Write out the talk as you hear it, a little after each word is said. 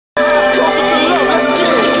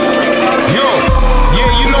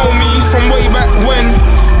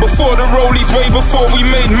before the rollies, way before we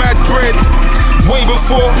made mad bread. Way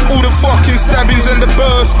before all the fucking stabbings and the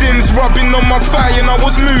burstings, rubbing on my thigh and I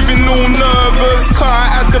was moving all nervous. Car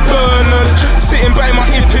I had the burners, sitting by my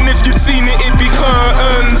hip, and if you've seen it, it'd be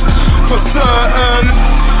curtains, for certain.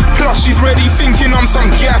 Plus she's ready thinking I'm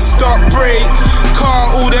some gassed up break.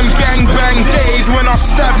 Car all them gangbang days when I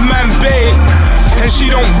stab man bait. And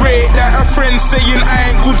she don't rate that. Her friends saying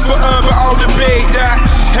I ain't good for her, but I'll debate that.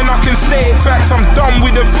 And I can state facts, I'm done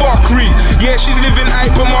with the fuckery. Yeah, she's living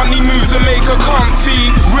hyper money moves and make her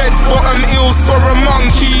comfy. Red bottom heels for a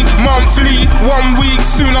monkey. Monthly, 1 week,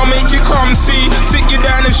 soon I'll make you come see. Sit you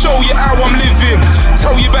down and show you how I'm living.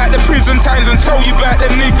 Tell you about the prison times and tell you about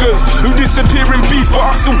them niggas who disappear in beef, but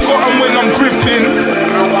I still got them when I'm gripping.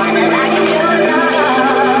 I wanna like you love.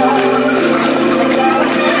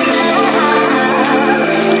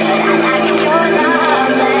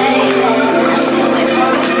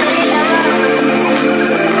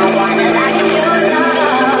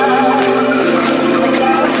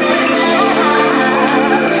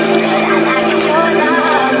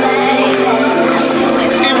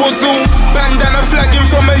 Flagging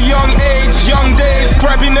from a young age, young days,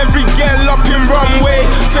 grabbing every girl up in runway,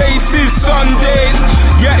 faces Sundays.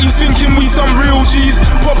 Yeah, he's thinking we some real G's.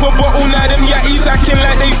 Pop a bottle now, them yatties acting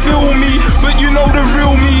like they feel me, but you know the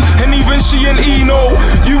real me, and even she and Eno.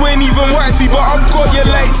 You ain't even wifey, but I've got you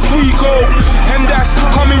like Squeako, and that's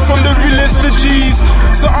coming from the realest of G's.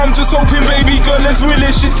 So I'm just hoping baby girl as real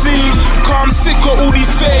as she seems, cause I'm sick of all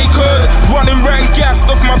these fakers, running round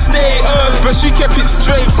gassed off my status. But she kept it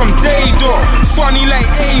straight from day dot, funny like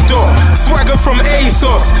A-Dot, swagger from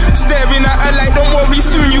ASOS, staring at her like don't worry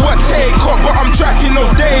soon you a take up, but I'm tracking no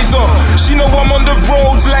days off. She know I'm on the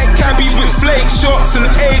roads like cabbies with flake shots and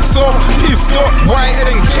eggs off, piff dots whiter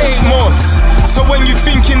than Kate Moss. So when you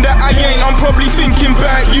thinking that I ain't, I'm probably thinking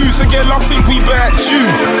about you. So girl, I think we about you.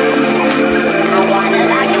 I wanna